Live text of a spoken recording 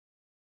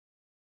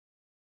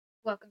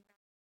Welcome.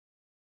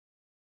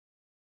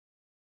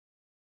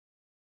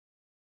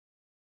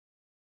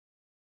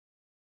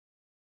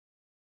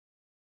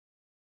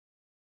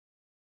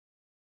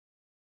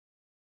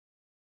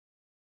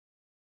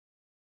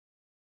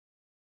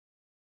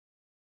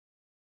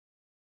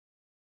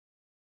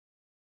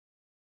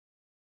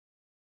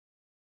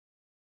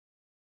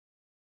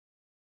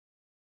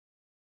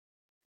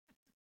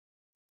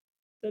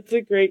 That's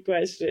a great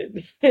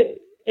question.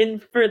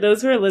 And for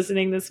those who are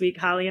listening this week,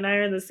 Holly and I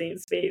are in the same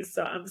space,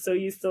 so I'm so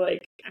used to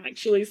like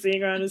actually seeing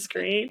her on a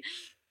screen.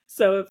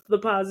 So if the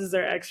pauses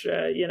are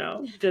extra,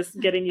 just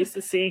getting used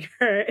to seeing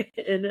her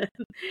in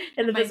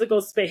the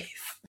physical space.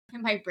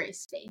 In my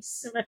brace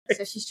space. In my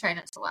So she's trying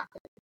not to laugh.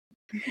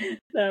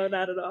 No,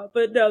 not at all.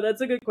 But no,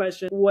 that's a good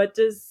question. What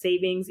does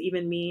savings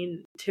even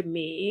mean to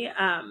me?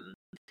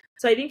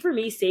 So I think for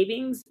me,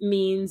 savings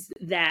means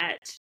that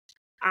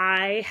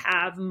I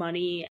have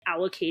money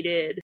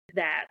allocated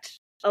that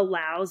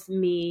allows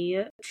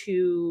me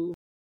to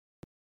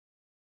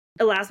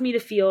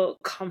feel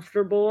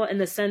comfortable in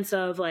the sense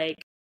of like,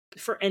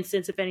 for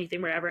instance, if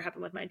anything were to ever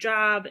happen with my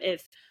job,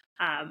 if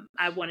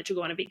I wanted to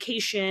go on a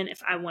vacation,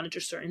 if I wanted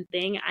a certain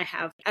thing, I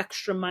have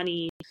extra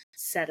money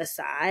set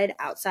aside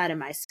outside of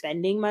my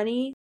spending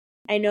money.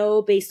 I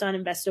know based on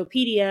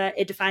Investopedia,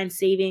 it defines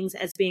savings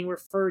as being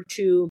referred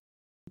to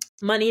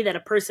money that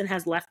a person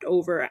has left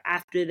over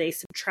after they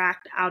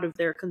subtract out of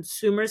their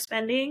consumer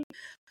spending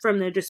from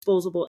their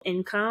disposable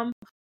income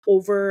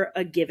over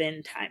a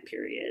given time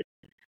period.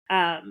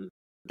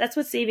 That's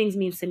what savings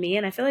means to me.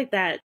 And I feel like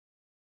that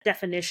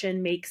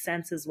definition makes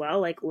sense as well,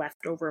 like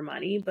leftover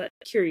money. But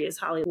curious,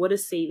 Holly, what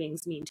does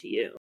savings mean to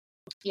you?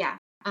 Yeah,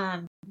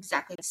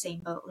 exactly the same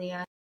boat,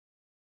 Leah.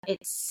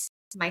 It's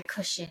my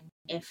cushion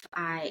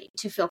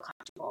to feel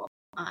comfortable.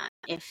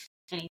 If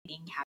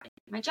anything happened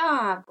with my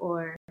job,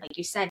 or like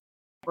you said,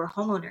 we're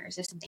homeowners.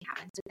 If something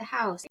happens with the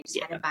house, I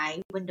just had to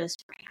buy windows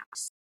for my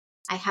house.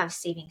 I have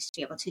savings to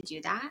be able to do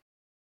that.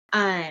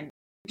 I've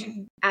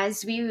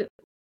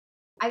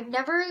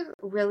never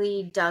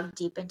really dug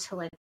deep into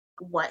like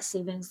what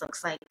savings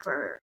looks like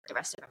for the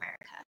rest of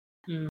America.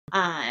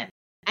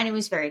 And it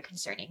was very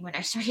concerning when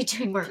I started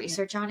doing more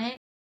research on it.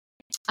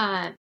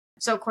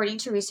 So according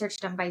to research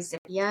done by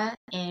Zippia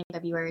in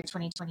February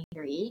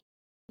 2023,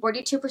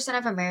 42%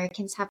 of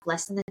Americans have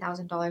less than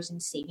 $1,000 in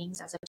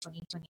savings as of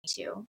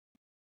 2022.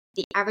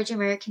 The average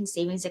American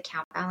savings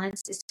account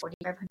balance is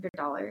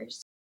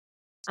 $4,500.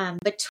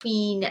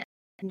 Between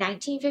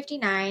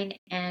 1959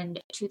 and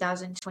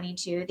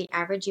 2022, the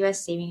average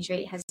U.S. savings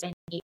rate has been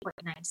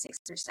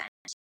 8.96%.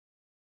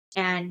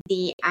 And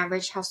the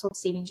average household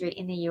savings rate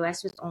in the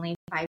U.S. was only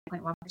 5.1%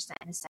 in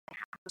the second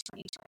half of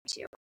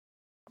 2022.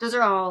 Those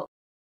are all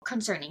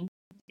concerning,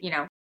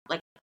 like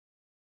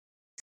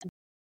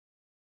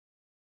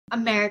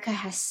America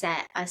has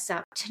set us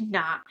up to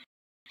not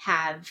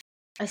have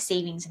a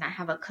savings and not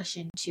have a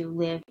cushion to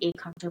live a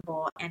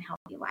comfortable and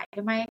healthy life,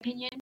 in my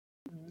opinion.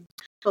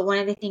 But one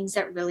of the things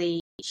that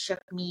really shook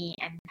me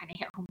and kind of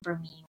hit home for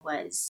me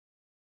was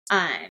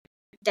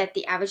that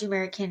the average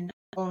American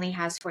only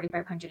has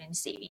 $4,500 in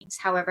savings.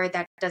 However,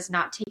 that does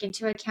not take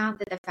into account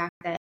the fact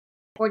that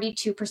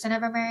 42%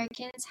 of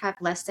Americans have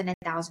less than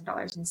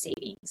 $1,000 in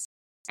savings,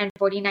 and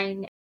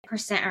 49%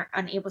 are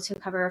unable to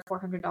cover a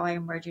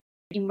 $400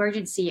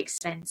 emergency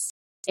expense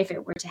if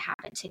it were to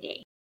happen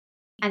today.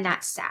 And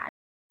that's sad,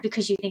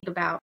 because you think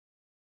about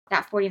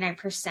that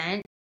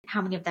 49%,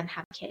 how many of them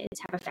have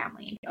kids, have a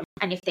family?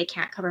 And if they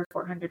can't cover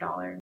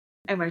 $400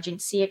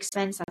 emergency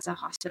expense, that's a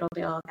hospital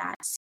bill,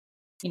 that's,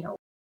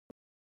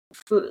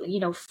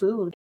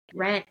 food,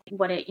 rent,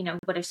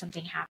 what if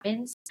something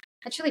happens?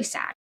 That's really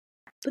sad.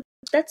 But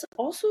that's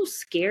also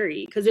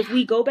scary, because if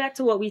we go back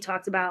to what we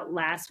talked about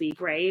last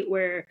week, right,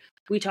 where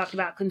we talked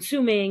about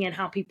consuming and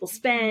how people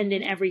spend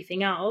and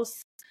everything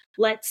else,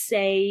 let's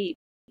say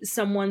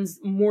someone's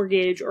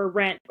mortgage or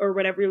rent or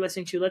whatever you're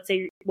listening to, let's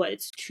say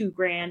it's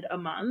 $2,000 a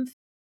month,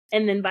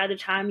 and then by the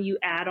time you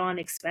add on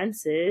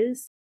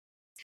expenses,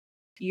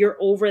 you're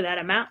over that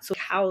amount. So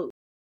how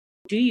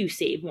do you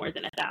save more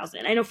than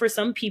 1,000? I know for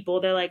some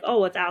people they're like,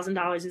 oh,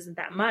 $1,000 isn't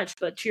that much,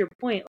 but to your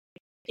point,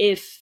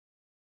 if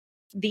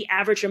the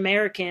average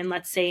American,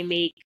 let's say,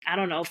 make, I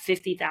don't know,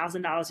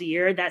 $50,000 a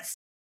year, that's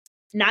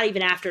not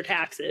even after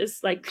taxes,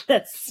 like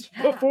that's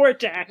before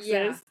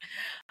taxes.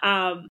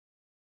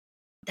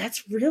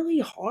 That's really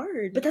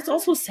hard, but that's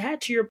also sad,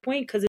 to your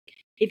point, because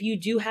if you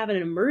do have an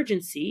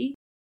emergency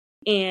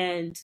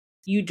and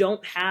you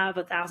don't have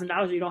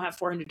 $1,000, you don't have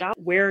 $400,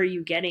 where are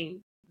you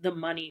getting the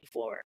money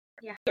for?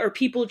 Are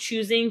people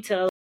choosing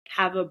to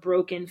have a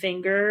broken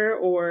finger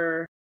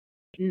or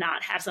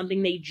not have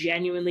something they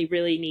genuinely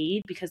really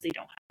need because they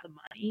don't have the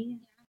money?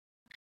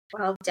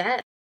 Well,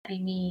 debt. I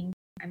mean,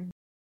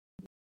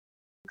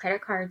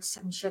 credit cards.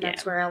 I'm sure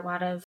that's where a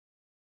lot of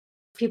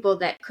people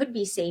that could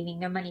be saving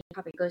their money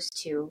probably goes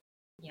to,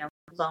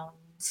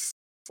 loans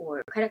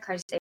or credit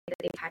cards that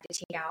they've had to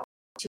take out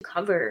to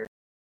cover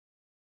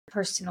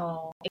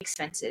personal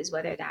expenses,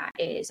 whether that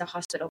is a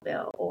hospital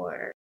bill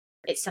or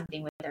it's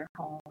something with their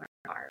home or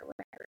car or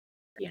whatever,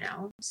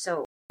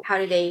 So how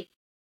do they,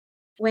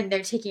 when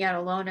they're taking out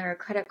a loan or a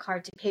credit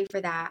card to pay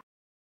for that,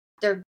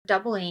 they're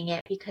doubling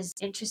it because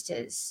interest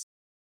is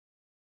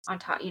on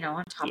top,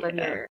 on top of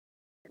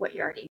what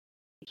you're already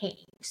paying.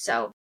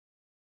 So,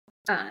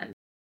 and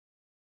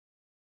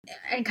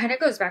kind of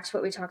goes back to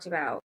what we talked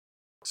about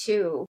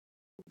too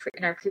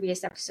in our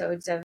previous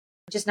episodes of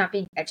just not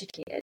being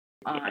educated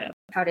on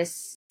how to,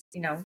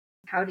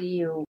 how do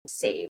you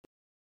save?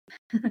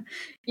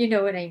 You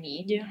know what I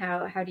mean?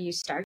 Yeah. How do you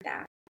start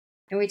that?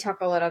 And we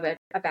talk a little bit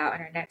about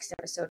in our next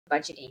episode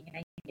budgeting, and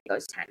I think it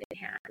goes hand in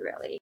hand,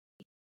 really.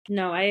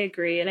 No, I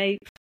agree. And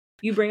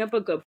you bring up a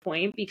good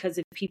point, because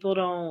if people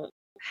don't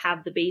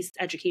have the base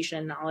education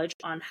and knowledge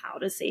on how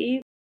to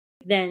save,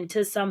 then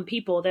to some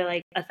people, they're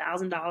like,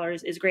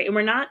 $1,000 is great. And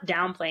we're not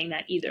downplaying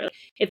that either.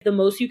 If the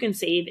most you can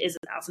save is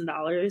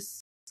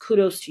 $1,000,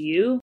 kudos to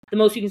you. The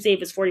most you can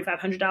save is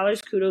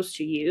 $4,500, kudos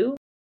to you.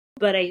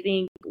 But I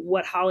think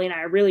what Holly and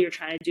I really are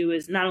trying to do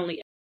is not only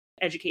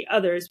educate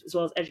others as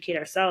well as educate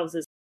ourselves,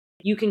 is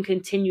you can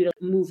continue to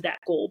move that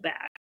goal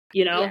back,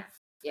 Yeah.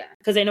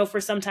 Because I know for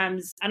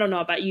sometimes, I don't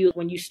know about you,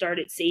 when you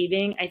started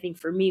saving, I think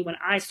for me, when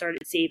I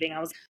started saving,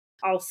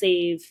 I'll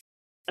save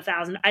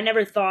 1,000. I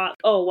never thought,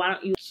 oh, why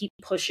don't you keep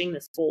pushing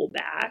this goal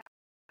back?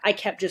 I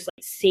kept just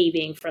like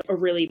saving for a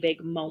really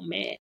big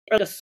moment, or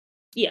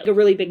a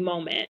really big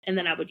moment, and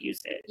then I would use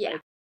it. Yeah.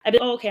 Like, I'd be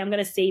like, oh, okay, I'm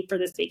going to save for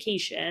this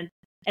vacation,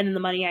 and then the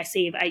money I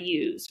save, I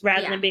use,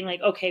 rather than being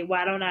like, okay,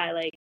 why don't I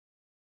like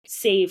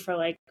save for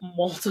like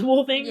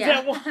multiple things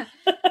at once?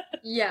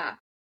 Yeah.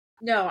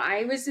 No,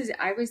 I was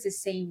the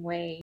same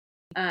way.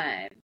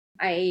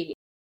 I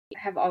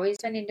have always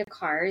been into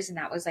cars, and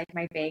that was like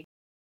my big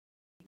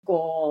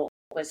goal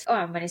was,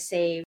 I'm going to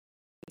save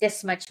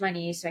this much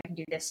money so I can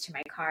do this to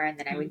my car, and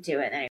then I would do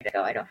it, and then I'd be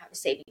like, I don't have a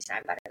savings, so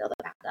I've got to build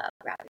it back up,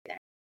 rather than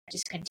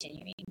just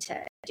continuing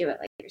to do it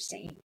like you're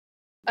saying.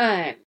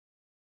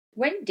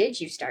 When did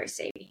you start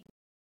saving?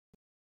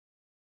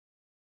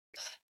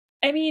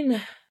 I mean,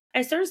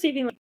 I started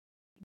saving like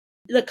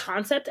the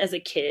concept as a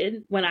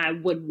kid when I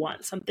would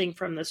want something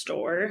from the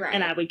store, Right.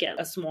 and I would get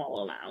a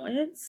small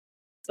allowance.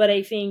 But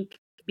I think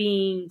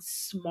being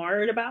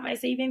smart about my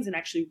savings and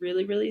actually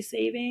really, really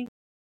saving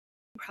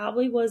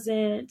probably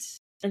wasn't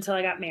until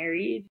I got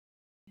married.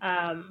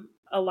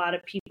 A lot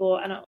of people,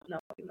 I don't know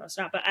if you know it's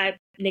not, but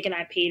Nick and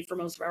I paid for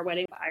most of our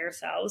wedding by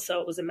ourselves. So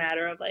it was a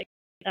matter of like,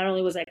 not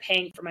only was I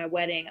paying for my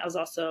wedding, I was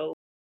also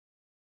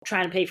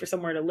trying to pay for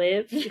somewhere to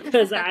live,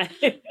 because I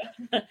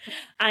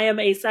am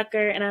a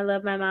sucker and I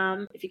love my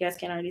mom, if you guys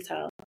can't already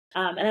tell.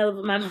 And I lived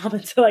with my mom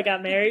until I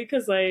got married,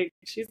 because like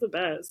she's the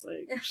best.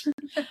 Like,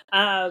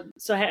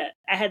 so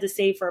I had to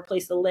save for a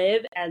place to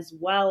live as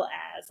well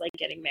as like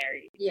getting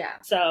married. Yeah.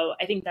 So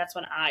I think that's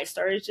when I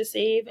started to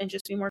save and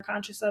just be more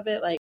conscious of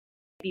it, like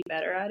be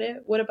better at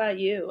it. What about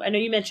you? I know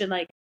you mentioned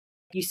like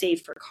you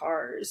saved for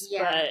cars,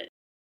 but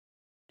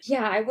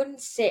yeah, I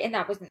wouldn't say, and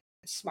that wasn't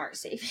smart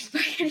saving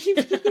by any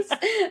means.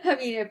 I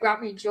mean, it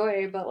brought me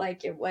joy, but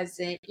like it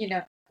wasn't,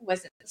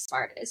 wasn't the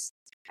smartest.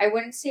 I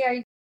wouldn't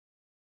say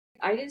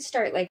I didn't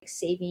start like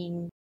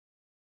saving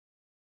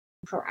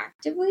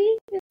proactively,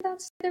 if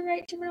that's the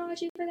right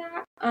terminology for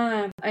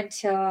that,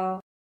 until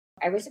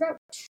I was about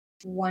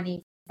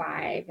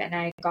 25, and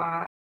I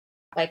got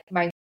like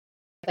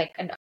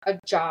a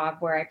job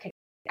where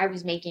I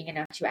was making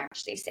enough to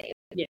actually save.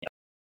 Yeah.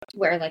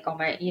 Where like all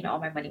my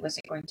money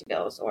wasn't going to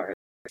bills or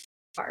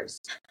cars.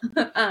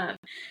 I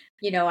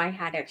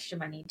had extra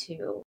money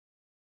to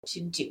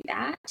do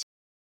that.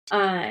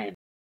 And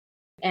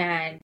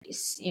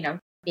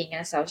being in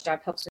a sales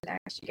job helps with that,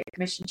 because you get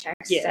commission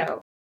checks. Yeah.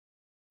 So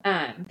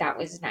that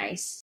was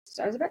nice.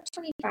 So I was about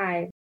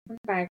 25,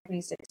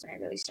 26 when I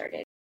really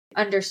started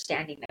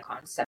understanding the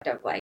concept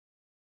of like,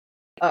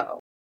 oh,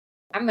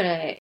 I'm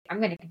gonna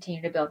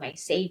continue to build my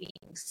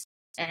savings,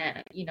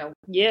 and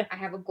I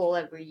have a goal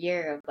every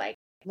year of like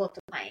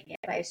multiplying it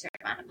by a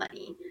certain amount of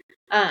money.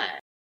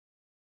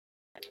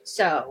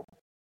 So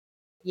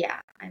yeah,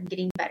 I'm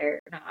getting better,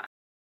 not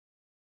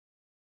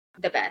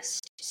the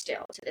best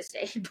still to this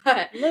day,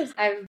 but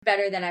I'm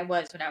better than I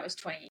was when I was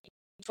 20,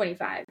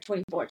 25,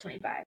 24,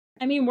 25.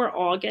 I mean, we're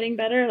all getting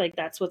better. Like,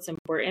 that's what's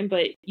important.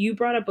 But you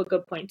brought up a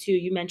good point, too.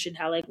 You mentioned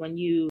how, like, when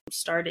you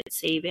started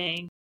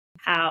saving,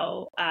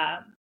 how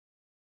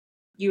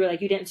you were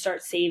like, you didn't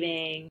start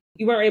saving.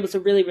 You weren't able to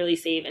really, really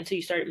save until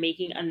you started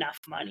making enough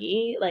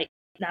money, like,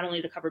 not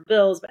only to cover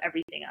bills, but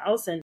everything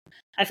else. And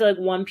I feel like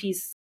one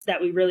piece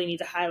that we really need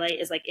to highlight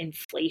is, like,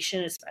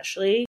 inflation,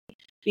 especially,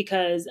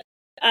 because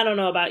I don't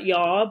know about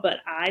y'all, but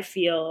I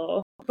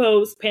feel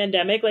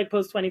post-pandemic, like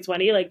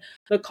post-2020, like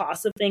the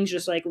cost of things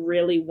just like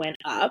really went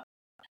up.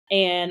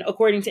 And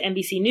according to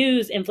NBC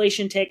News,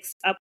 inflation ticks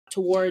up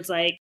towards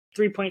like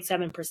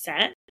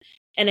 3.7%.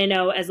 And I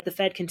know as the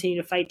Fed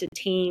continue to fight to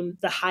tame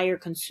the higher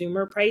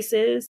consumer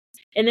prices,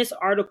 in this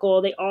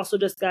article, they also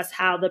discuss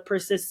how the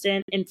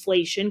persistent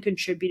inflation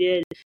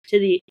contributed to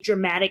the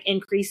dramatic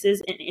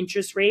increases in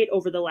interest rate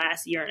over the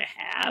last year and a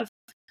half.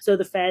 So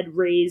the Fed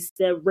raised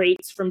the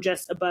rates from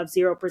just above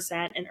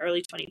 0% in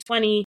early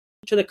 2020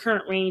 to the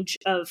current range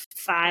of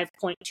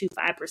 5.25%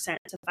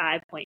 to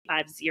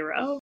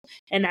 5.50.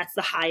 And that's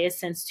the highest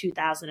since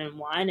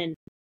 2001. And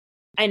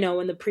I know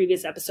in the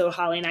previous episode,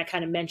 Holly and I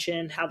kind of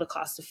mentioned how the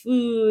cost of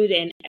food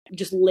and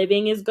just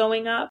living is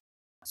going up.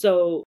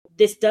 So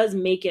this does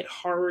make it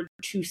hard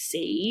to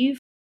save,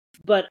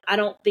 but I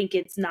don't think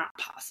it's not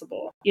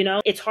possible. You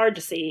know, it's hard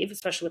to save,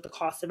 especially with the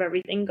cost of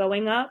everything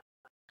going up.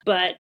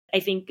 But I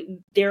think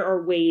there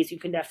are ways you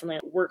can definitely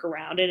work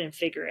around it and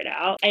figure it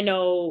out. I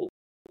know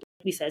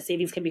we said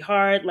savings can be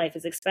hard, life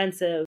is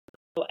expensive.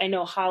 I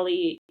know,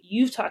 Holly,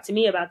 you've talked to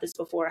me about this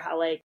before, how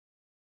like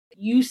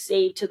you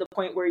save to the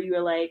point where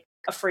you're like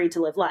afraid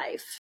to live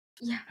life.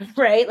 Yeah.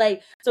 Right?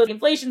 Like, so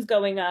inflation's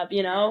going up,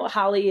 you know,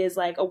 Holly is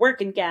like a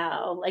working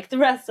gal, like the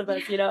rest of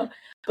us, you know,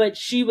 but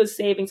she was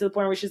saving to the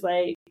point where she's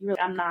like,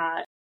 I'm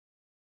not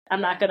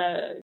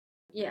gonna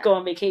go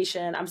on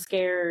vacation. I'm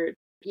scared.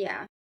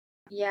 Yeah.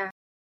 Yeah.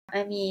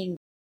 I mean,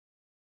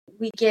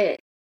 when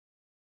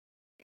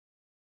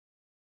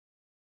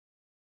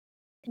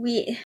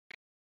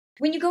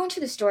you go into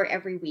the store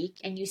every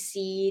week and you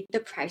see the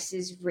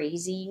prices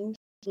raising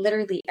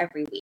literally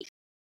every week,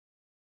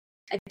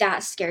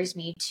 that scares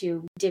me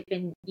to dip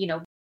in,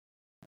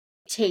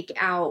 take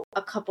out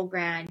a couple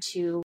grand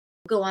to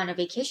go on a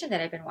vacation that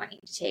I've been wanting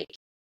to take.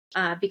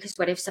 Because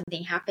what if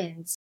something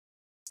happens?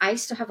 I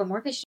still have a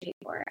mortgage to pay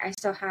for. I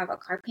still have a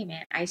car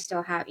payment. I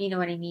still have, you know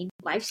what I mean?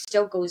 Life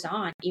still goes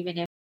on, even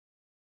if,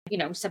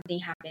 something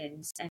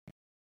happens. And,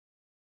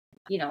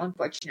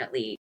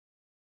 unfortunately,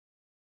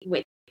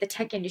 with the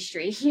tech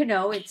industry,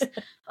 it's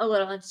a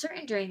little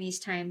uncertain during these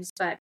times.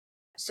 But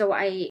so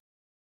I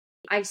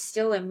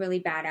still am really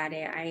bad at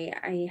it.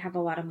 I have a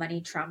lot of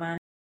money trauma.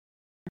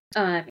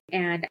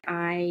 And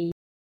I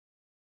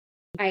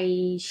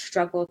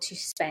struggle to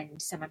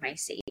spend some of my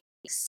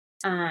savings.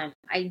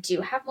 I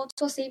do have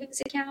multiple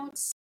savings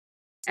accounts.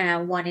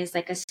 One is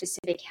like a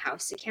specific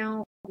house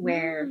account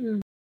where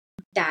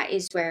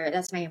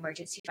that's my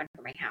emergency fund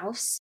for my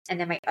house. And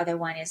then my other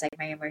one is like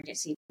my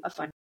emergency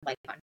fund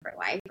for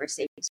life or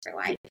savings for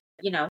life,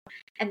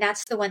 and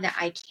that's the one that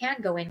I can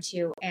go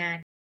into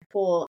and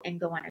pull and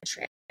go on a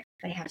trip.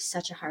 But I have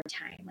such a hard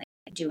time like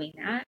doing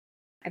that.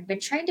 I've been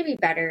trying to be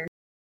better.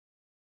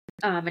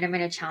 And I'm going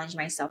to challenge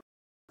myself,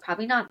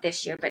 probably not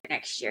this year, but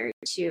next year,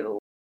 to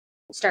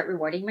start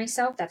rewarding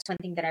myself. That's one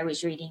thing that I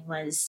was reading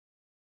was,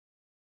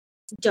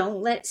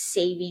 don't let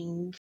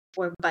saving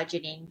or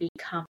budgeting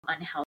become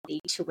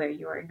unhealthy to where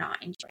you are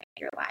not enjoying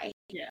your life.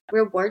 Yeah.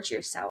 Reward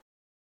yourself.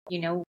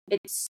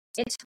 It's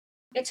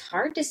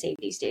hard to save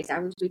these days.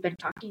 We've been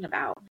talking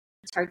about,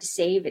 it's hard to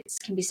save. It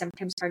can be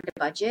sometimes hard to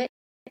budget.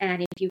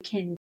 And if you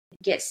can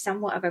get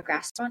somewhat of a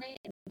grasp on it,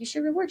 you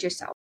should reward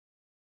yourself.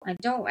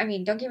 Don't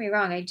get me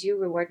wrong. I do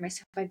reward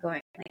myself by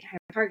going have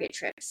Target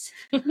trips,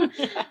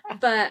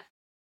 but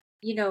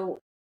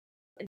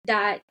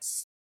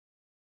that's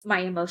my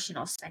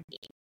emotional spending.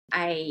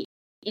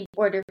 In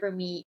order for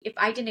me, if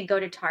I didn't go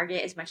to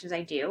Target as much as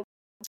I do,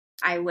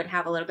 I would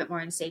have a little bit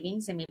more in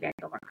savings, and maybe I'd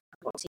feel more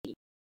comfortable taking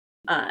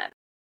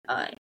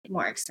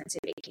more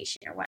expensive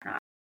vacation or whatnot.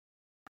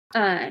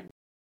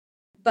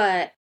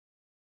 But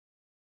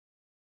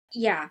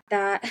yeah,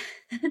 that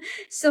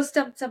still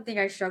something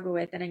I struggle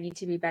with, and I need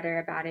to be better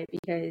about it,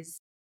 because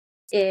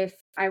if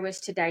I was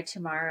to die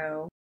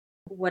tomorrow,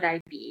 would I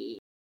be,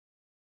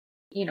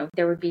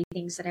 there would be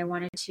things that I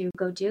wanted to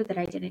go do that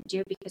I didn't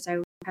do because I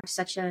have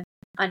such an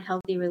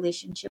unhealthy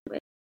relationship with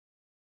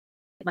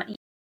money.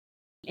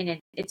 And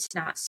it's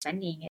not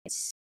spending,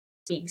 it's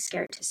being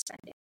scared to spend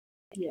it.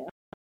 Yeah.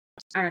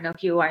 I don't know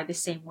if you are the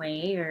same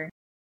way or.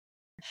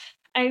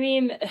 I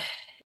mean,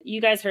 you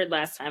guys heard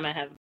last time I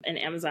have an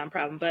Amazon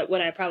problem, but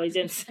what I probably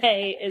didn't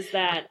say is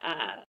that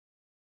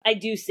I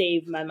do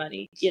save my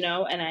money,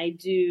 and I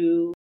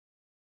do.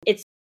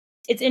 It's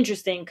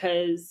interesting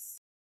because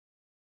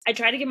I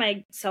try to give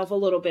myself a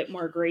little bit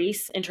more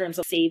grace in terms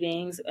of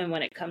savings and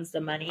when it comes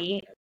to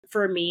money,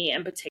 for me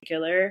in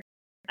particular,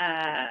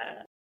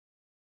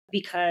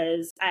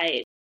 because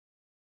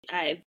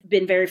I've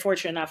been very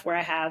fortunate enough where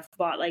I have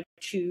bought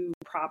 2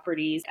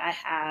 properties. I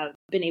have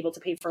been able to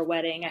pay for a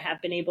wedding. I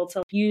have been able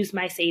to use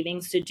my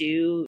savings to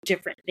do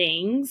different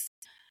things.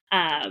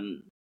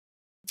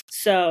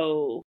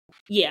 So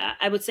yeah,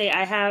 I would say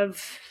I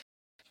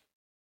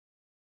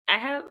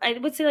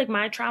would say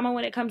my trauma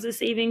when it comes to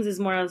savings is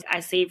more of,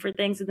 I save for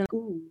things and then,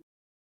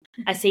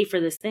 I save for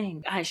this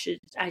thing. I should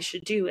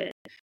do it.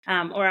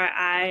 Or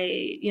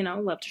I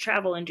love to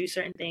travel and do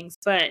certain things.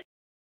 But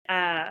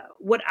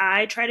what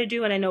I try to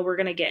do, and I know we're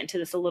going to get into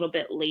this a little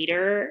bit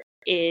later,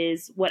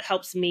 is what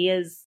helps me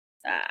is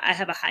I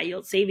have a high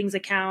yield savings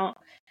account.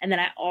 And then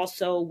I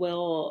also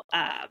will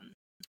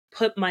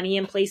put money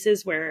in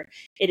places where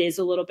it is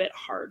a little bit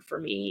hard for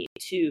me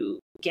to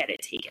get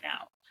it taken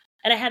out.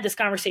 And I had this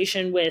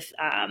conversation with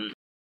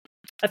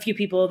a few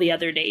people the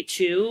other day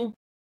too,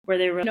 where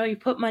they were, you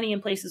put money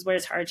in places where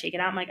it's hard to take it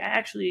out. I'm like, I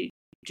actually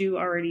do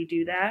already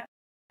do that.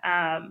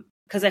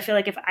 Because I feel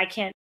like if I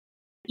can't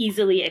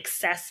easily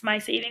access my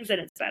savings, then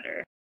it's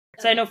better.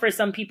 So I know for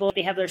some people,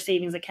 they have their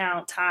savings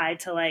account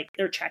tied to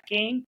their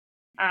checking.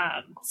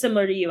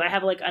 Similar to you, I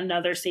have like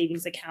another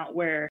savings account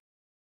where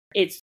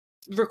it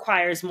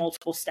requires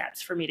multiple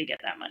steps for me to get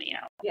that money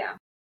out. Yeah.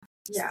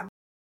 Yeah.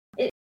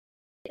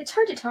 It's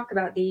hard to talk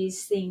about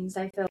these things,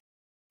 I feel,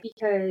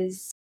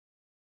 because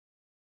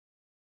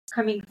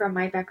coming from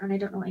my background, I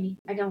didn't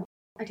know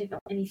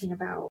anything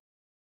about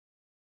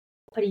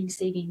putting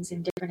savings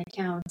in different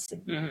accounts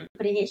and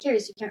putting it here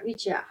so you can't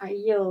reach it. High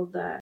yield,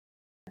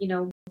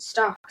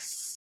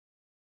 stocks,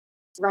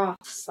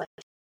 Roths, like,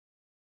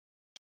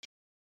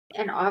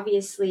 and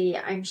obviously,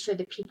 I'm sure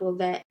the people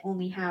that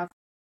don't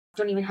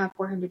even have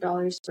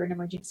 $400 for an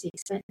emergency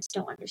expense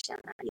don't understand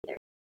that either.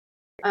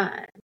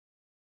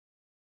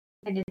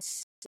 And it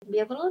can be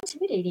a little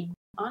intimidating,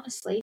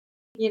 honestly.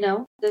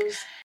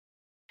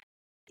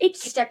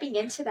 Stepping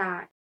into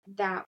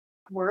that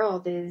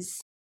world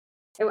is.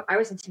 I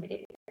was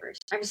intimidated at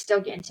first. I'm still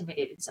getting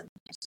intimidated sometimes.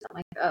 I'm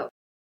like, oh,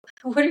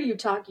 what are you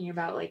talking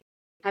about? Like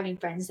having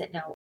friends that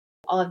know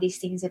all of these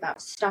things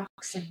about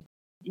stocks and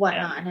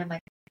whatnot, and I'm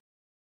like,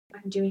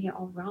 I'm doing it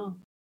all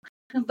wrong.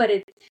 But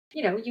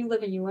you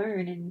live and you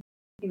learn, and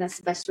I think that's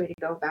the best way to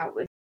go about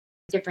with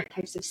different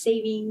types of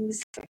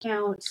savings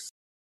accounts,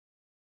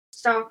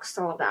 stocks,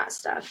 all of that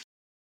stuff.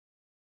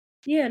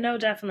 Yeah, no,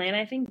 definitely. And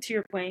I think to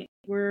your point,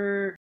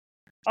 we're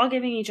all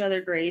giving each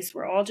other grace.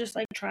 We're all just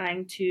like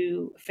trying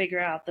to figure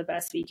out the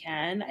best we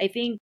can. I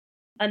think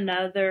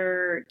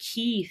another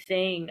key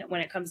thing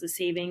when it comes to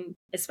saving,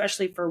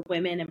 especially for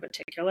women in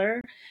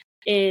particular,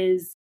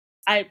 is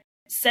I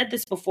said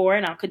this before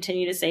and I'll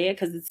continue to say it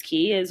because it's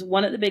key, is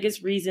one of the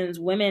biggest reasons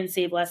women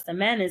save less than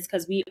men is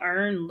because we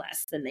earn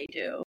less than they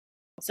do.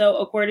 So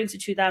according to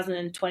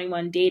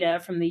 2021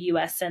 data from the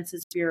US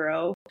Census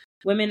Bureau,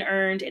 women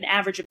earned an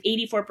average of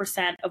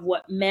 84% of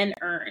what men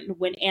earned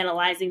when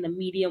analyzing the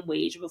median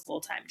wage of a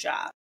full-time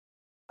job.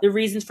 The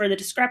reasons for the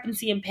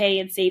discrepancy in pay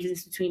and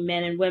savings between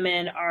men and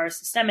women are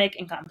systemic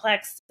and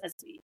complex, as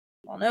we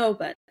all know,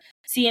 but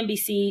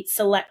CNBC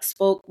Select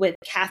spoke with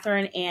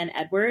Catherine Ann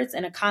Edwards,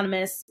 an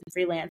economist and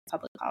freelance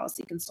public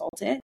policy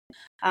consultant,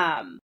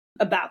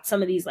 about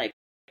some of these like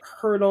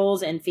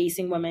hurdles and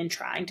facing women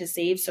trying to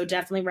save. So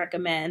definitely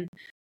recommend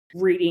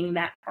reading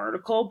that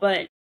article.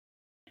 But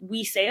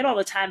we say it all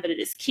the time, but it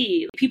is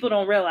key. People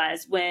don't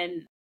realize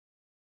when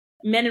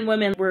men and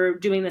women were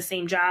doing the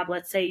same job,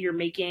 let's say you're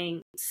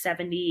making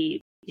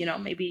 70,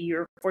 maybe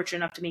you're fortunate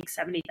enough to make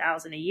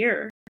 70,000 a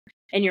year,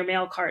 and your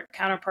male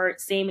counterpart,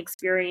 same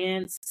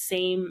experience,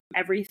 same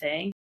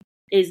everything,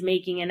 is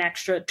making an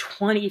extra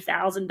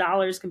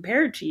 $20,000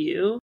 compared to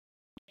you.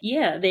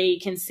 Yeah, they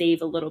can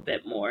save a little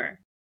bit more.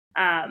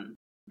 And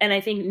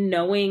I think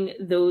knowing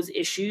those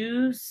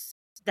issues,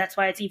 that's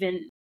why it's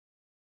an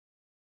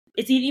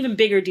even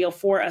bigger deal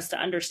for us to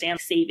understand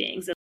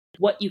savings and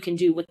what you can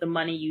do with the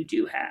money you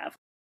do have.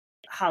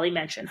 Holly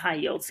mentioned high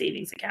yield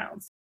savings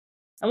accounts.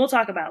 And we'll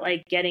talk about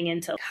like getting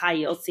into high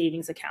yield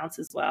savings accounts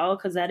as well,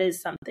 because that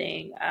is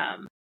something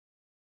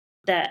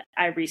that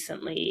I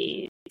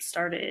recently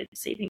started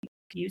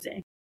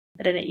using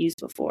that I didn't use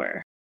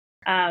before.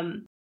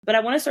 But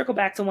I want to circle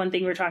back to one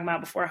thing we were talking about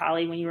before,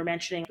 Holly, when you were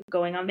mentioning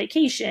going on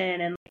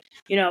vacation and,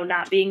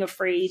 not being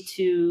afraid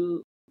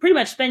to pretty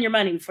much spend your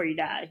money before you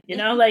die.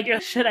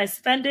 Like, should I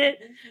spend it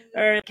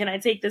or can I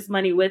take this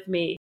money with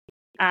me?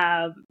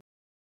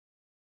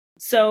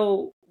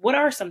 So what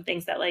are some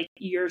things that like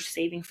you're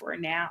saving for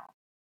now?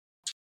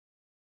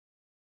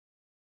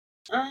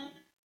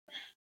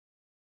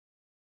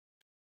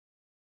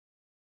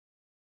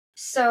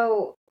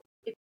 So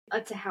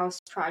it's a house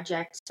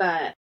project,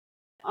 but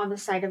on the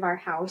side of our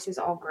house is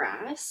all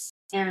grass,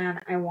 and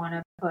I want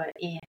to put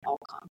in all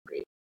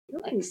concrete,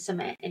 like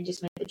cement, and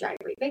just make the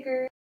driveway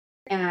bigger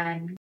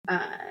and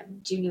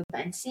do new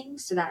fencing.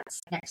 So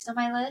that's next on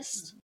my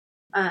list.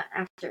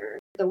 After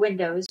the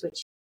windows,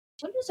 which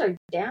windows are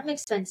damn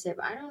expensive.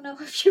 I don't know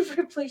if you've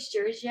replaced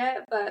yours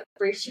yet, but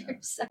brace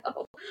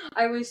yourself.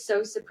 I was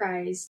so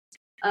surprised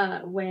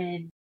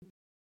when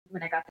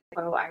I got the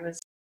quote. I was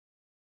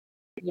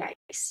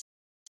yikes.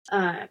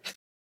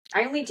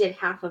 I only did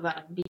half of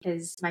them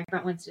because my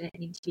front ones didn't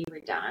need to be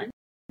redone.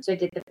 So I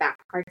did the back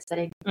parts that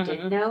I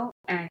didn't know,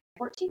 and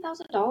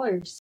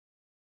 $14,000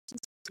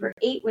 for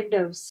 8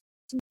 windows.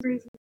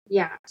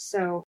 Yeah,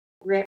 so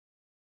rip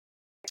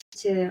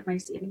to my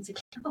savings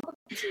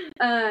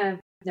account.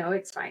 No,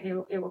 it's fine.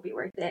 It will be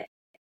worth it.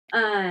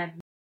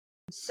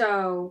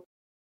 So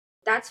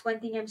that's one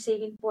thing I'm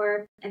saving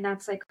for, and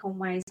that's like home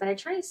wise. But I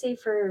try to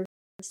save for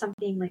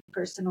something like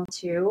personal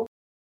too.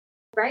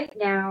 Right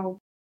now,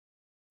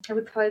 it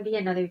would probably be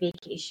another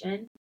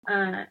vacation.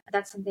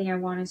 That's something I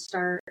want to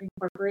start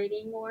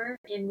incorporating more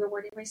and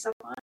rewarding myself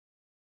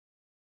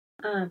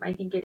on. I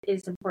think it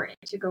is important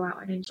to go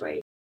out and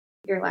enjoy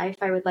your life.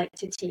 I would like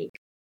to take,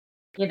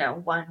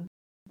 one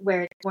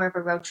where it's more of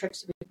a road trip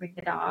so we can bring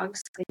the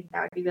dogs. I think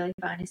that would be really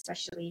fun,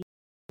 especially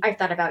I've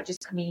thought about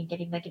just coming and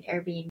getting like an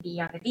Airbnb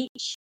on the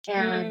beach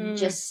and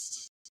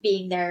just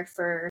being there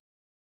for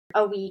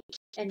a week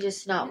and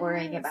just not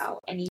worrying about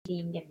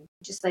anything and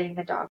just letting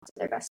the dogs do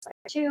their best life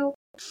too.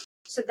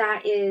 So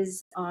that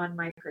is on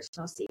my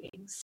personal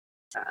savings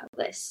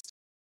list.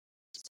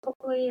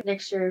 hopefully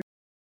next year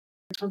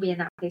I'll be in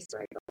that place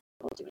where I feel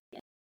comfortable doing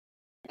it.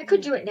 I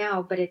could do it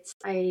now, but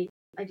I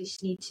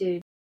just need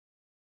to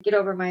get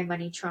over my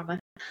money trauma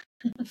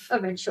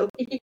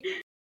eventually.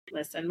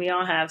 Listen, we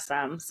all have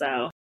some,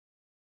 so.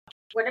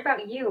 What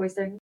about you? Is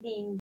there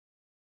anything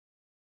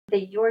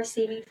that you're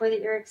saving for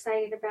that you're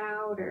excited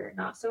about or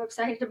not so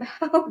excited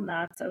about?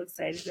 Not so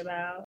excited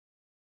about.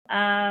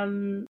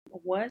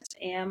 What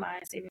am I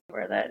saving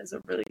for? That is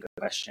a really good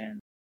question.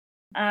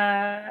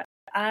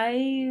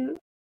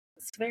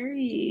 It's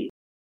very,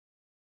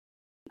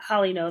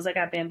 Holly knows I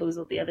got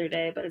bamboozled the other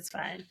day, but it's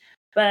fine.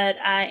 But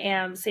I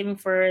am saving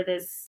for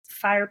this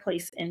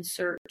fireplace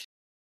insert.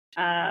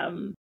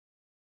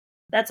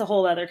 That's a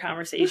whole other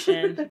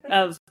conversation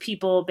of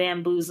people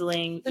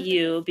bamboozling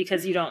you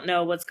because you don't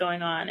know what's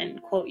going on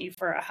and quote you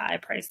for a high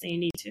price than you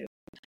need to.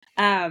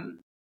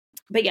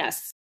 But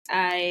yes,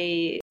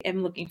 I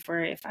am looking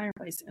for a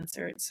fireplace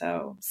insert.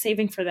 So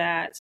saving for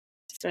that,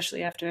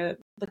 especially after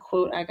the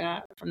quote I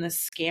got from this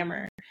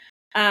scammer.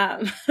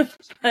 But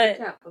I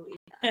can't believe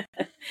that.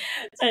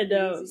 I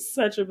know,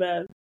 such a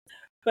mess.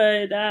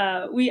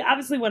 But we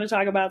obviously want to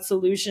talk about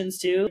solutions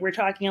too. We're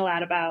talking a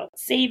lot about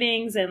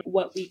savings and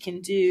what we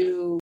can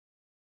do,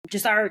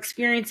 just our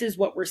experiences,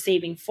 what we're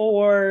saving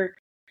for,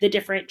 the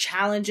different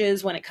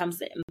challenges when it comes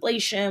to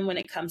inflation, when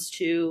it comes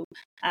to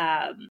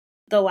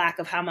the lack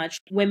of how much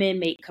women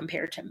make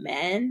compared to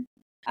men.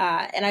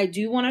 And I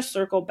do want to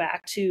circle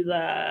back to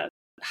the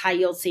high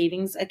yield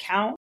savings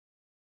account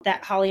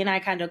that Holly and I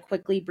kind of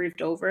quickly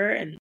briefed over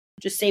and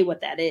just say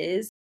what that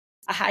is.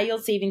 A high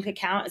yield savings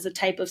account is a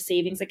type of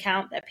savings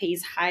account that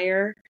pays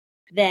higher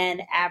than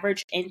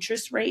average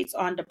interest rates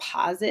on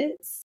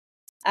deposits.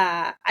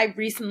 I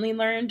recently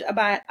learned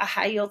about a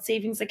high yield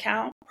savings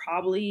account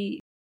probably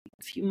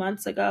a few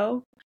months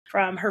ago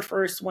from her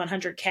first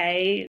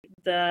 100K,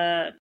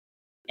 the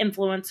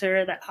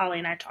influencer that Holly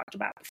and I talked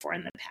about before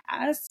in the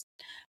past.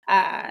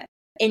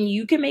 And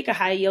you can make a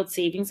high yield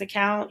savings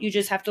account. You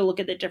just have to look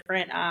at the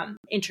different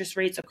interest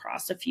rates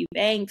across a few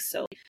banks.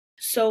 So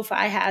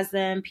SoFi has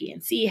them,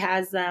 PNC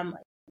has them.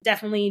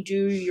 Definitely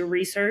do your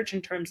research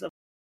in terms of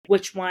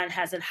which one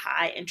has a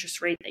high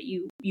interest rate that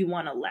you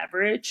want to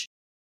leverage.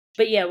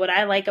 But yeah, what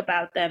I like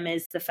about them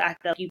is the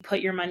fact that you put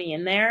your money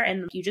in there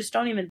and you just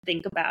don't even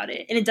think about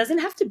it. And it doesn't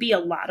have to be a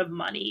lot of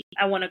money.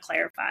 I want to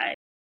clarify.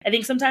 I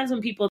think sometimes when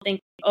people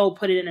think, oh,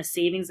 put it in a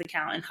savings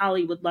account, and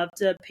Holly would love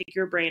to pick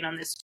your brain on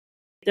this.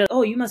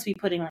 Oh, you must be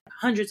putting like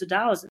hundreds of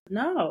dollars.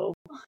 No,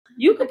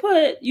 you could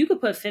put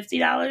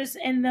 $50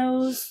 in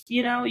those.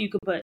 You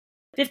could put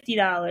 $50,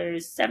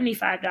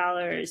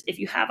 $75. If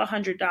you have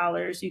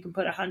 $100, you can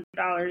put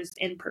 $100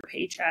 in per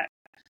paycheck.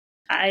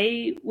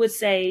 I would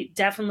say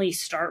definitely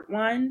start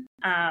one,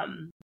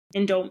 and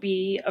don't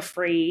be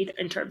afraid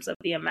in terms of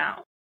the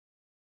amount.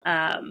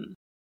 But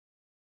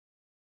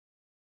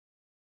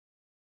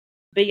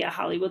yeah,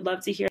 Holly, would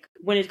love to hear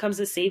when it comes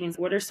to savings.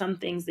 What are some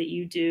things that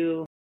you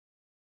do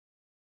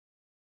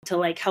to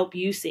like help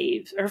you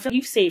save, or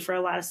you've saved for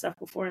a lot of stuff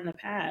before in the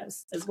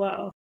past as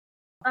well?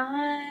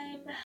 I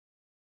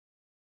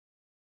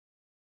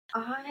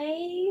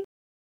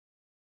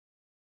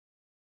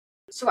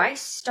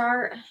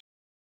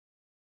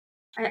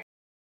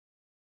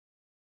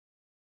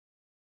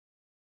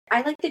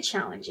like the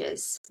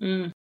challenges.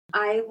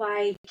 I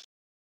like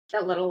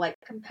that little like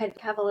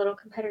have a little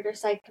competitor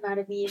side come out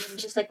of me, and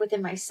just like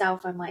within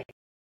myself, I'm like,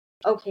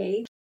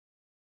 okay,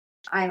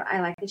 I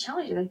like the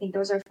challenges. I think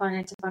those are fun.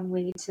 It's a fun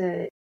way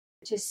to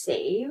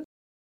save.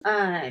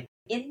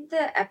 In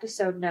the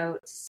episode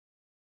notes,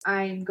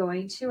 I'm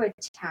going to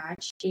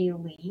attach a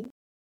link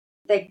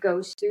that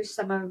goes through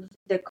some of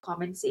the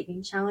common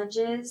saving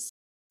challenges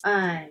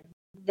that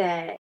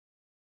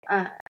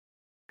a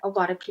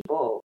lot of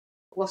people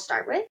will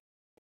start with.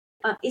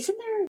 Isn't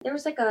there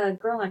was like a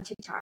girl on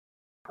TikTok,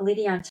 a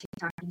lady on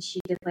TikTok, and she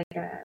did like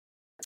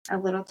a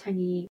little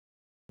tiny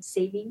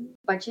saving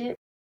budget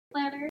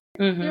planner.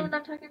 You know what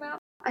I'm talking about?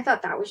 I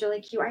thought that was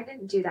really cute. I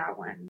didn't do that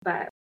one,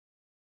 but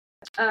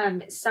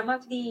some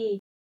of the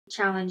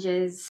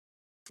challenges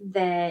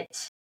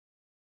that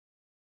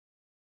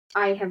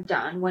I have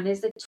done, one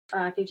is the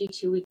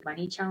 52-week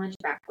money challenge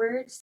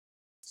backwards.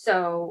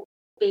 So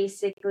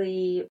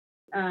basically,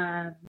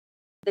 the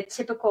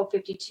typical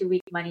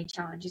 52-week money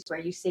challenge is where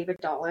you save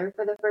 $1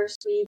 for the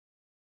first week,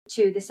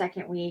 to the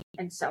second week,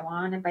 and so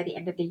on. And by the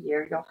end of the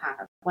year, you'll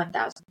have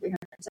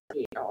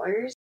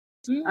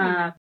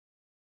 $1,378.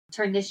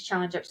 Turn this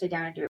challenge upside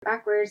down and do it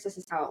backwards. This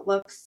is how it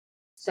looks.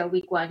 So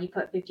week 1, you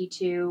put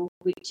 52.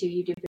 Week 2,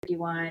 you do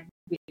 51.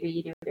 Week 3,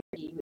 you do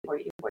 50. Week 4,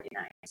 you do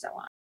 49, and so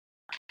on.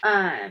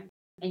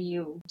 And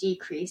you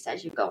decrease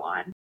as you go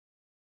on.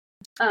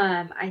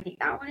 I think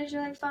that one is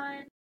really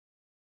fun.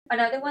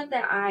 Another one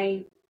that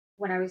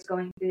when I was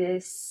going through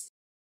this,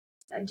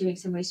 doing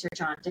some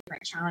research on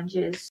different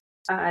challenges,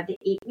 the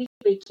 8-week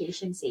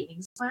vacation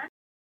savings plan.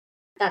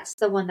 That's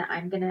the one that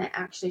I'm going to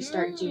actually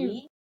start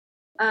doing.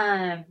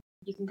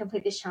 You can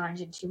complete this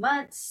challenge in 2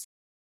 months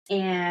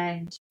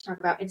and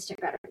talk about instant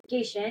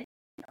gratification.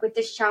 With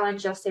this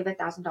challenge, you'll save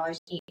 $1,000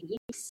 in 8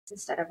 weeks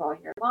instead of all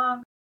year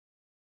long.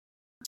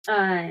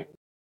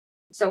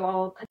 So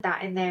I'll put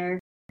that in there,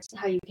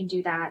 how you can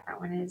do that. That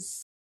one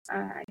is,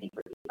 I think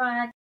would be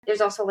fun.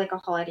 There's also like a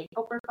holiday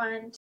helper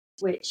fund,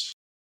 which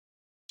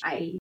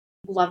I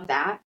love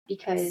that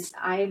because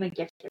I am a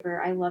gift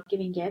giver. I love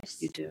giving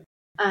gifts. You do.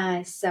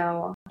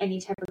 So any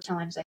type of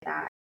challenge like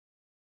that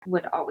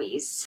would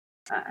always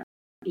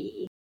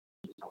be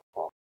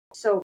helpful.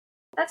 So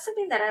that's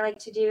something that I like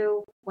to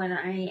do when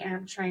I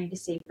am trying to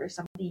save for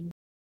something.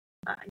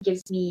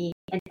 Gives me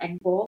an end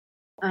goal,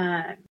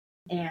 and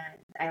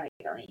I like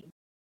feeling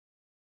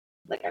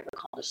like I've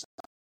accomplished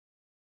something.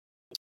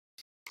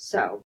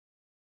 So,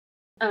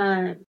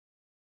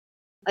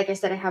 like I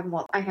said, I have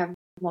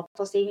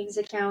multiple savings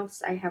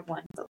accounts. I have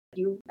one for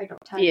you I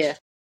don't touch. Yeah.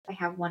 I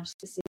have one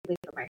specifically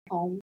for my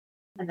home,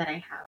 and then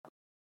I have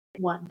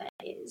one that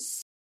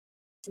is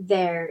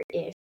there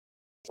if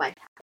life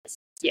happens.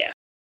 Yeah.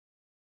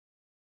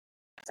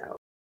 So,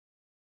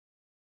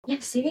 yeah,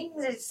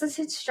 savings,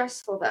 it's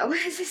stressful though.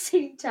 At the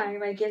same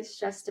time, I get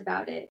stressed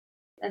about it,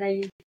 and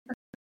I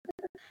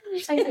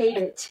hate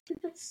it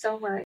so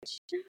much.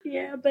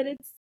 Yeah, but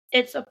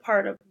it's a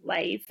part of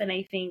life, and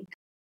I think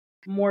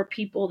more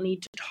people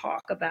need to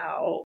talk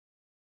about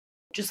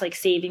just like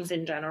savings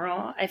in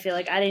general. I feel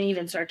like I didn't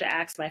even start to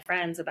ask my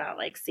friends about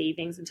like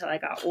savings until I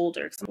got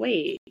older. Cause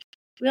wait,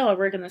 we all are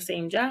working the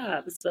same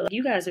jobs, but like,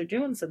 you guys are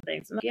doing some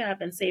things. I'm like, yeah, I've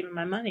been saving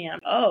my money.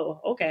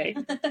 Okay.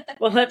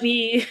 Well, let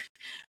me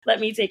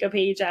take a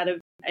page out of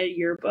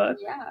your book.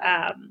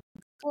 Yeah.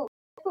 Well,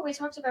 what we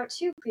talked about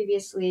too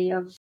previously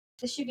of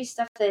this should be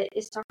stuff that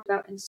is talked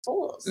about in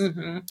schools.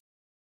 Mm-hmm.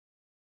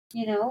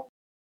 You know,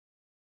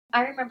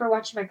 I remember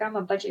watching my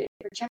grandma budget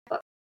her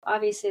checkbook.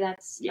 Obviously,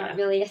 that's not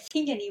really a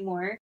thing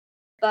anymore,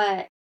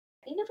 but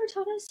they never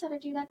taught us how to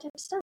do that type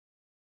of stuff.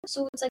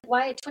 So it's like,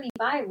 why at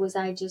 25 was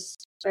I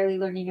just barely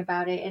learning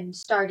about it and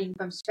starting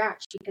from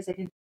scratch because I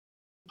didn't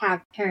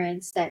have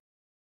parents that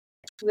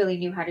really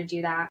knew how to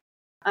do that.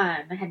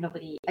 I had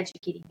nobody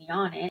educating me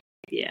on it.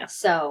 Yeah.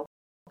 So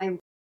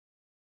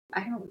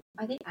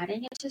are they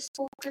adding it to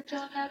school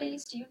curriculum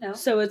nowadays? Do you know?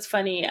 So it's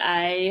funny.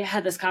 I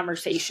had this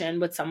conversation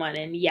with someone,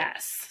 and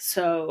yes,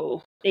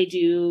 so they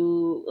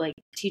do like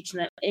teach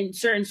them in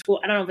certain school.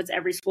 I don't know if it's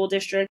every school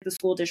district. The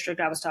school district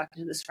I was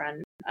talking to this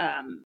friend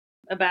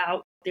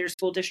about their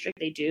school district,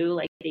 they do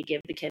like they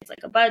give the kids like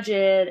a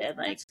budget and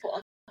like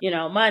cool.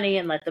 Money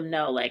and let them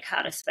know like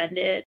how to spend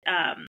it.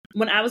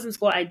 When I was in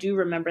school, I do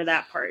remember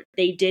that part.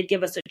 They did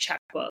give us a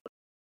checkbook,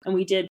 and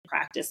we did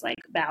practice like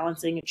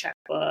balancing a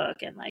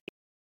checkbook and like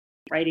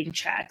writing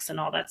checks and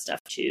all that stuff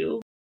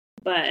too.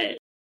 But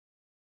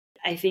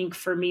I think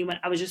for me, when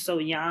I was just so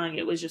young,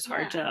 it was just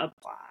hard to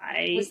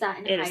apply. Was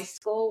that in high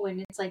school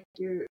when it's like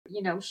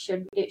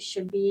it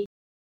should be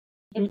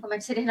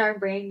implemented in our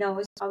brain? No, it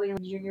was probably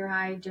in junior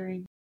high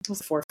during. It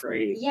was 4th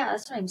grade. Yeah,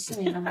 that's what I'm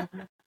saying. I'm like,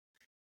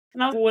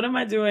 and I was, what am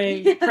I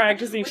doing?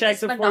 Practicing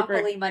checks of 4th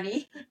grade. Monopoly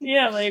money.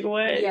 Yeah, like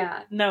what?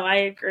 Yeah. No, I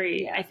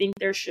agree. I think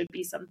there should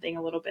be something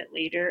a little bit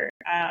later.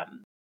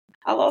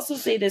 I'll also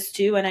say this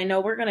too, and I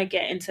know we're going to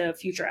get into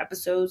future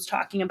episodes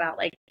talking about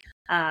like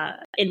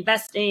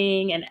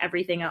investing and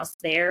everything else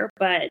there,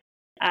 but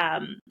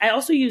I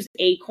also use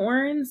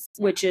Acorns,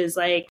 which is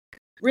like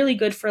really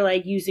good for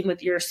like using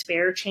with your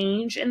spare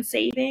change and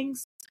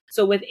savings.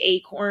 So with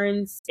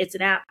Acorns, it's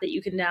an app that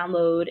you can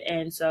download,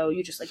 and so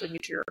you just like link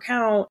it to your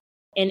account,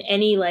 and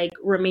any like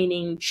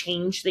remaining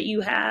change that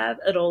you have,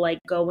 it'll like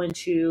go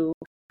into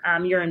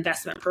your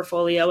investment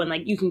portfolio, and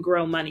like you can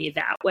grow money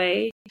that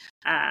way.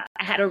 I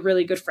had a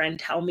really good friend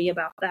tell me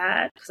about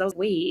that because I was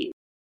wait.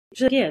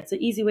 She's like, yeah, it's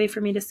an easy way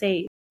for me to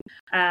save.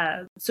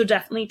 So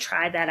definitely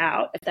try that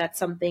out if that's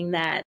something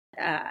that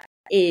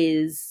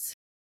is.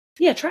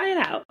 Yeah, try it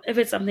out if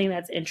it's something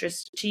that's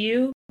interest to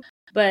you.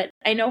 But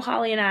I know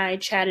Holly and I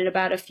chatted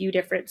about a few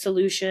different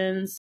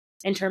solutions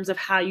in terms of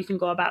how you can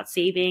go about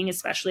saving,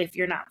 especially if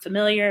you're not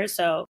familiar.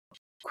 So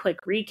quick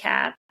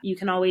recap, you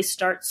can always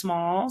start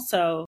small.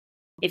 So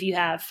if you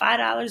have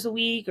 $5 a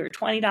week or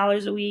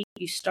 $20 a week,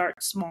 you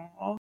start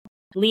small.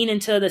 Lean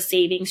into the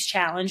savings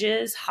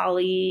challenges.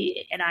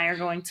 Holly and I are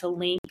going to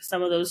link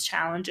some of those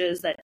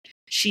challenges that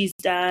she's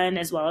done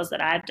as well as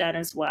that I've done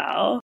as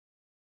well.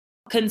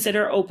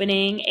 Consider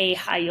opening a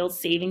high yield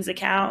savings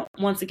account.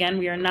 Once again,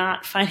 we are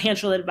not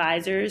financial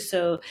advisors,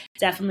 so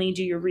definitely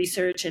do your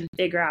research and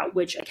figure out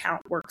which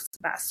account works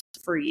best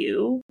for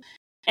you.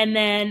 And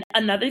then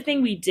another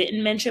thing we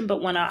didn't mention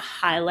but want to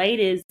highlight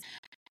is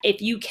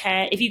if you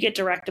get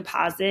direct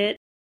deposit,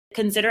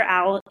 consider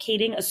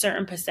allocating a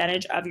certain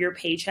percentage of your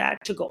paycheck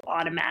to go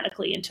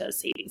automatically into a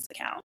savings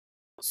account.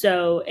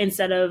 So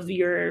instead of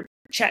your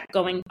check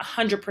going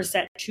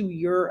 100% to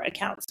your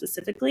account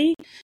specifically,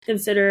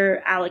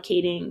 consider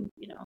allocating,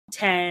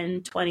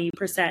 10,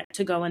 20%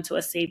 to go into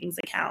a savings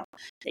account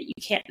that you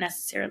can't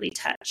necessarily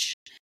touch,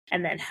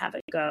 and then have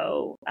it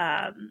go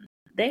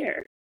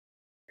there.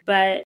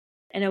 But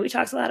I know we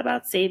talked a lot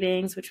about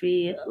savings, which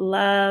we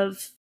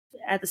love.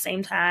 At the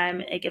same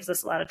time, it gives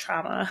us a lot of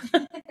trauma.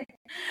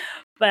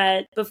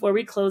 But before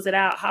we close it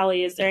out,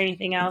 Holly, is there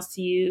anything else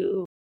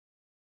you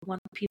want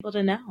people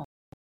to know?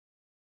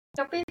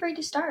 Don't be afraid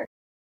to start.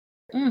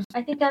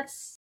 I think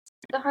that's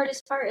the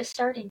hardest part is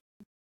starting.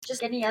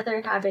 Just any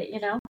other habit,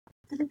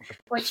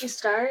 Once you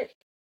start,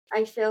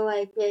 I feel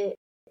like it,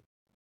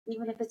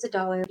 even if it's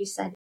 $1, you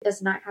said, it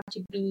does not have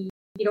to be,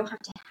 you don't have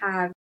to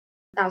have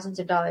thousands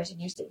of dollars in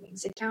your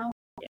savings account,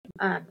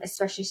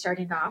 especially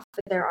starting off.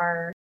 But there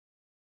are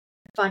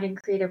fun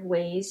and creative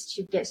ways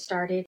to get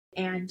started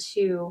and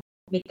to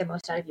make the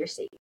most out of your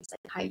savings,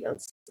 like high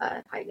yield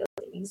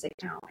savings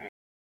account. And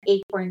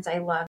Acorns, I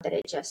love that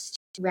it just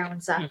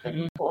rounds up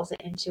and pulls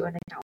it into an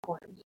account for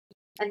me.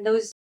 And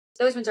those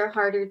ones are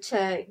harder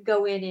to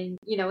go in and,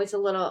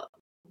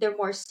 there are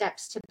more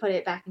steps to put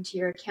it back into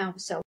your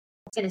account. So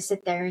it's going to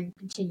sit there and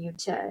continue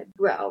to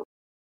grow.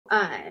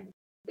 But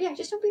yeah,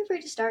 just don't be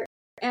afraid to start.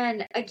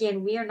 And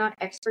again, we are not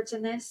experts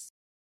in this.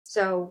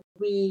 So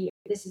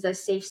this is a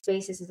safe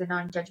space. This is a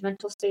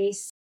non-judgmental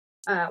space.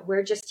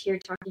 We're just here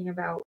talking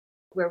about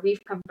where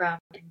we've come from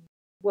and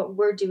what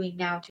we're doing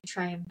now to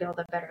try and build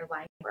a better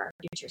life for our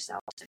future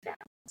selves and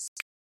families.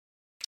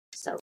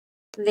 So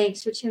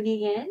thanks for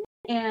tuning in.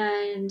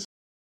 And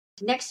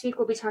next week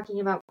we'll be talking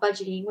about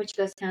budgeting, which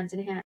goes hand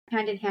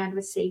in hand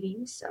with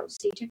savings. So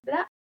stay tuned for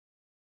that.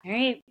 All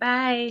right.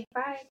 Bye.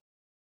 Bye.